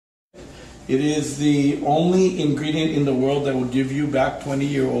It is the only ingredient in the world that will give you back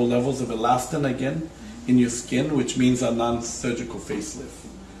 20-year-old levels of elastin again in your skin, which means a non-surgical facelift.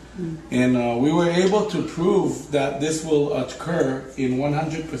 And we were able to prove that this will occur in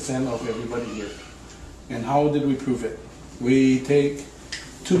 100% of everybody here. And how did we prove it? We take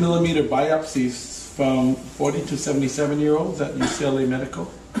 2mm biopsies from 40 to 77-year-olds at UCLA Medical.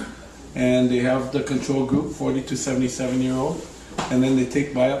 And they have the control group, 40 to 77-year-old. And then they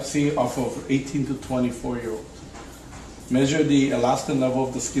take biopsy off of 18 to 24-year-olds. Measure the elastin level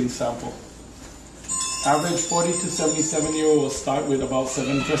of the skin sample. Average 40 to 77-year-old will start with about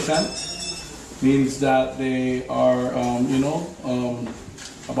 7%. Means that they are,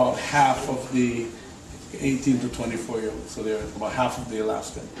 about half of the 18 to 24-year-olds. So they're about half of the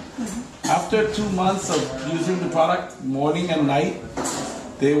elastin. After 2 months of using the product, morning and night,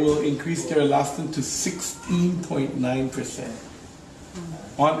 they will increase their elastin to 16.9%.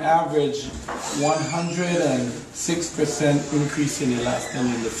 On average, 106% increase in elastin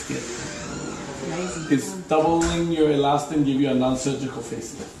in the skin. It's doubling your elastin, give you a non-surgical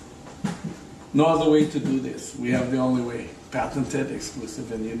facelift. No other way to do this. We have the only way. Patented,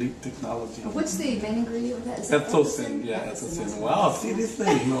 exclusive, and unique technology. What's the main ingredient of that? Is Ethocin, yeah, ethocin. Wow, see this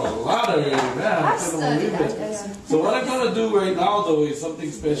thing, you know a lot of it, man. I couldn't believe it. So what I'm going to do right now, though, is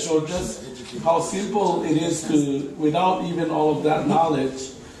something special. Just how simple it is to, without even all of that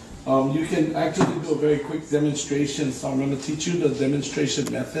knowledge, you can actually do a very quick demonstration. So I'm going to teach you the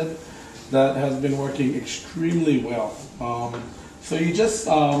demonstration method that has been working extremely well. So you just,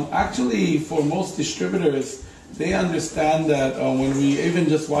 actually, for most distributors, they understand that when we even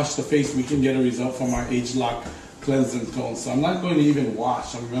just wash the face, we can get a result from our ageLOC cleansing tone. So I'm not going to even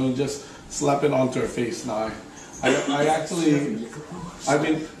wash. I'm going to just slap it onto her face now. I actually, I've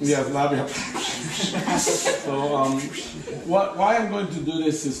been, yeah, so why I'm going to do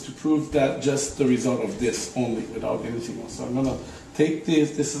this is to prove that just the result of this only, without anything else. So I'm going to take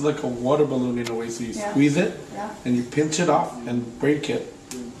this is like a water balloon in a way, so you squeeze it, and you pinch it off and break it.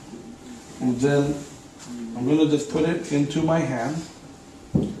 And then I'm going to just put it into my hand,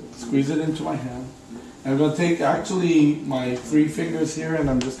 squeeze it into my hand. And I'm going to take actually my 3 fingers here, and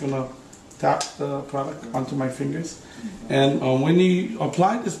I'm just going to tap the product onto my fingers. And when you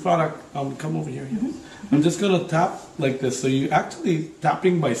apply this product, come over here. I'm just going to tap like this. So you're actually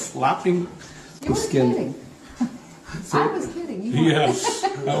tapping by slapping the skin. Kidding. So, I was kidding. You yes,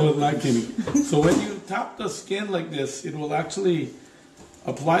 I was not kidding. So when you tap the skin like this, it will actually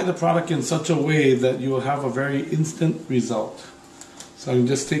apply the product in such a way that you will have a very instant result. So I'm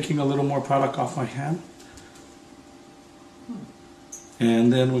just taking a little more product off my hand.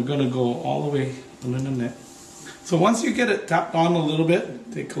 And then we're going to go all the way under the neck. So once you get it tapped on a little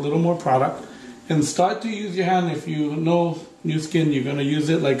bit, take a little more product and start to use your hand. If you know new skin, you're going to use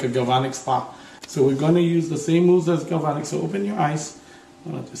it like a galvanic spa. So we're going to use the same moves as galvanic. So open your eyes.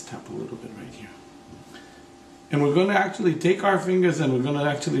 I'm going to just tap a little bit right here. And we're going to actually take our fingers and we're going to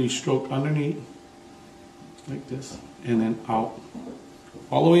actually stroke underneath like this and then out.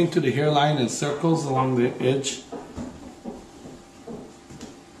 All the way into the hairline and circles along the edge.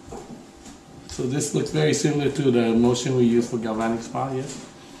 So this looks very similar to the motion we use for galvanic spa, yes?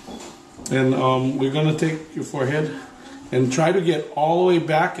 And we're going to take your forehead and try to get all the way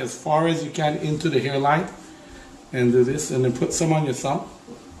back as far as you can into the hairline. And do this, and then put some on your thumb.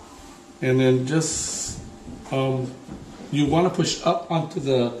 And then just, you want to push up onto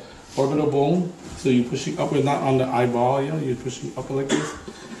the orbital bone. So you're pushing upward, not on the eyeball, you're pushing up like this.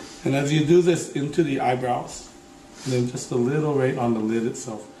 And as you do this into the eyebrows, and then just a little right on the lid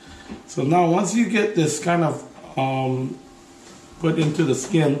itself. So now once you get this kind of put into the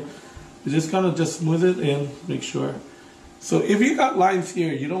skin, you're just going to just smooth it in, make sure. So if you got lines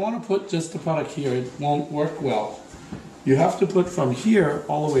here, you don't want to put just the product here, it won't work well. You have to put from here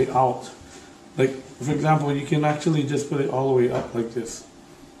all the way out. Like, for example, you can actually just put it all the way up like this.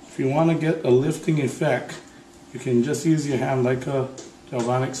 If you want to get a lifting effect, you can just use your hand like a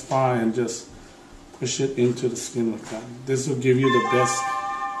galvanic spa and just push it into the skin like that. This will give you the best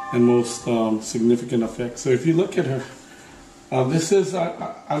and most significant effect. So if you look at her, this is,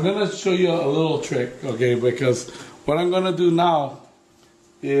 I'm going to show you a little trick, okay, because what I'm going to do now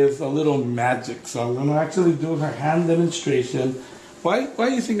is a little magic. So I'm going to actually do her hand demonstration. Why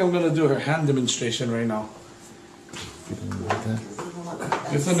do you think I'm going to do her hand demonstration right now?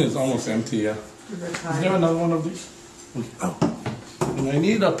 This one is almost empty, yeah. Is there another one of these? Oh. And I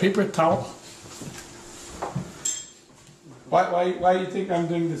need a paper towel. Why do you think I'm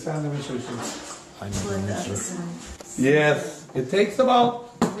doing this hand demonstration? I know. Yes, it takes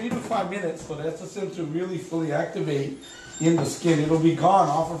about 3 to 5 minutes for the ethocin to really fully activate in the skin. It'll be gone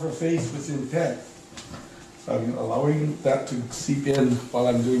off of her face within 10. So I'm allowing that to seep in while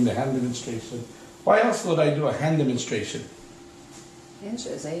I'm doing the hand demonstration. Why else would I do a hand demonstration? Hand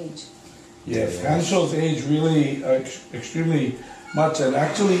shows age. Yes, hand shows age really extremely much. And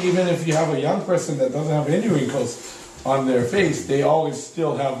actually, even if you have a young person that doesn't have any wrinkles on their face, they always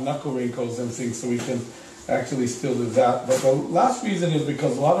still have knuckle wrinkles and things, so we can actually still do that. But the last reason is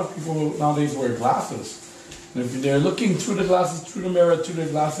because a lot of people nowadays wear glasses. And if they're looking through the glasses, through the mirror, through their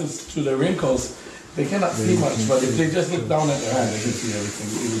glasses, through their wrinkles, they cannot see much. But if they just look down at their hand, they can see everything,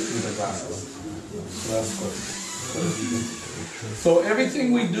 even through their glasses. So that's good. So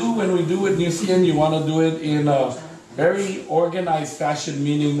everything we do, when we do with New Skin, you want to do it in a very organized fashion,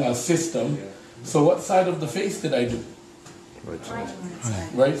 meaning a system. So what side of the face did I do? Right side.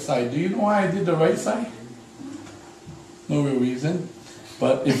 Right side. Do you know why I did the right side? No real reason.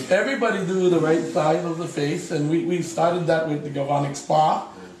 But if everybody do the right side of the face, and we started that with the Galvanic Spa,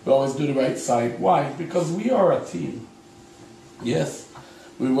 we always do the right side. Why? Because we are a team. Yes,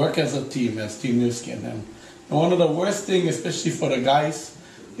 we work as a team, as Team New Skin. And one of the worst things, especially for the guys,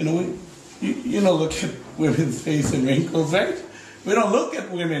 you know, look at women's face and wrinkles, right? We don't look at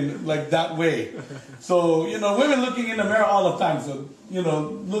women like that way. So, you know, women looking in the mirror all the time. So, you know,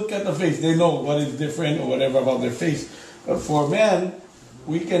 look at the face. They know what is different or whatever about their face. But for men,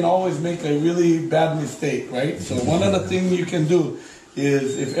 we can always make a really bad mistake, right? So one of the things you can do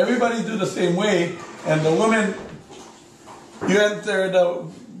is if everybody do the same way, and the woman, you enter the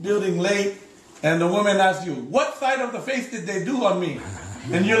building late, and the woman asks you, what side of the face did they do on me?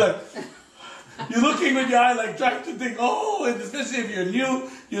 And you're like, you're looking with your eye like trying to think, oh, and especially if you're new,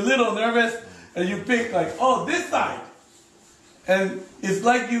 you're a little nervous, and you pick like, oh, this side. And it's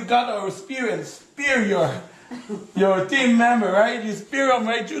like you got a spear and spear your team member, right? You spear them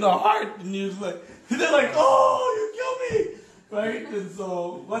right through the heart, and they're like, oh, you killed me, right? And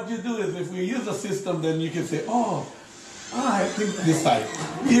so what you do is if we use a system, then you can say, I think this side.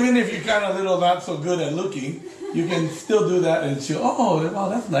 Even if you're kind of a little not so good at looking, you can still do that and show, oh,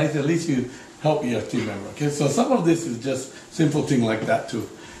 that's nice. At least you help your team member. Okay, so some of this is just simple thing like that too.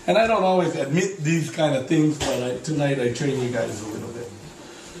 And I don't always admit these kind of things, but tonight I train you guys a little bit.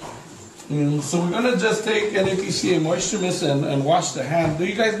 So we're gonna just take NAPCA Moisture Mist and wash the hand. Do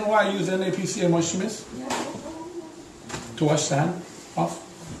you guys know why I use NAPCA Moisture Mist? To wash the hand off?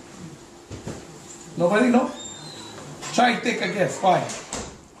 Nobody know? Try and take a guess. Why?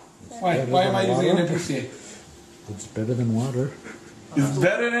 Why am I using NAPCA? It's better than water. It's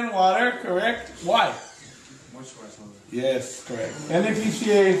better than water, correct? Why? Yes, correct.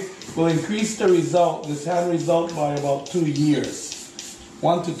 NAPCA will increase the result, this hand result, by about 2 years.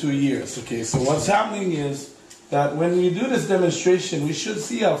 1 to 2 years. Okay, so what's happening is that when we do this demonstration, we should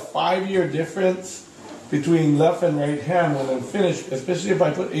see a 5-year difference between left and right hand when I'm finished, especially if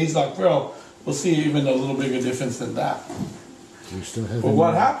I put ageLOC Pearl, we'll see even a little bigger difference than that. But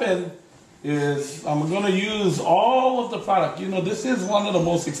what happened is I'm going to use all of the product. You know, this is one of the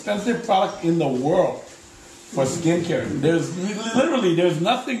most expensive products in the world for skincare. There's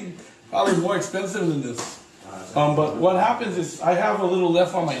nothing probably more expensive than this. But what happens is I have a little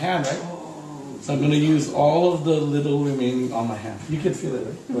left on my hand, right? So I'm going to use all of the little remaining on my hand. You can feel it,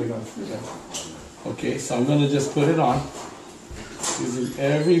 right? Going on. Okay, so I'm going to just put it on. Using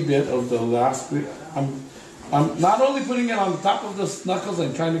every bit of the last bit. I'm not only putting it on top of the knuckles,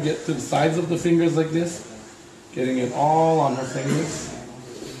 I'm trying to get to the sides of the fingers like this. Getting it all on her fingers.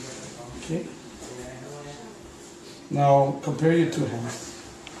 Okay. Now compare your two hands.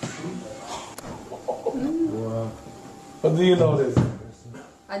 What do you notice?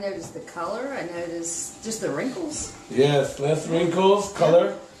 I noticed the color. I noticed just the wrinkles. Yes, less wrinkles,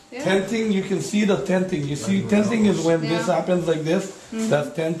 color. Yeah. Tenting, you can see the tenting. You see, tenting is when this happens like this.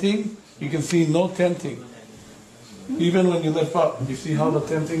 That's tenting. You can see no tenting. Even when you lift up, you see how the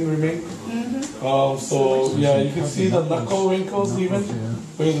tenting remains? So, yeah, you can see the knuckle wrinkles even,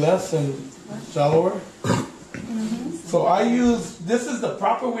 way less and shallower. So I use, this is the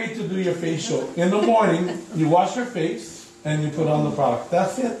proper way to do your facial. In the morning, you wash your face and you put on the product.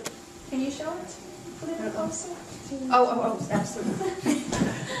 That's it. Can you show it a little closer? Oh, absolutely.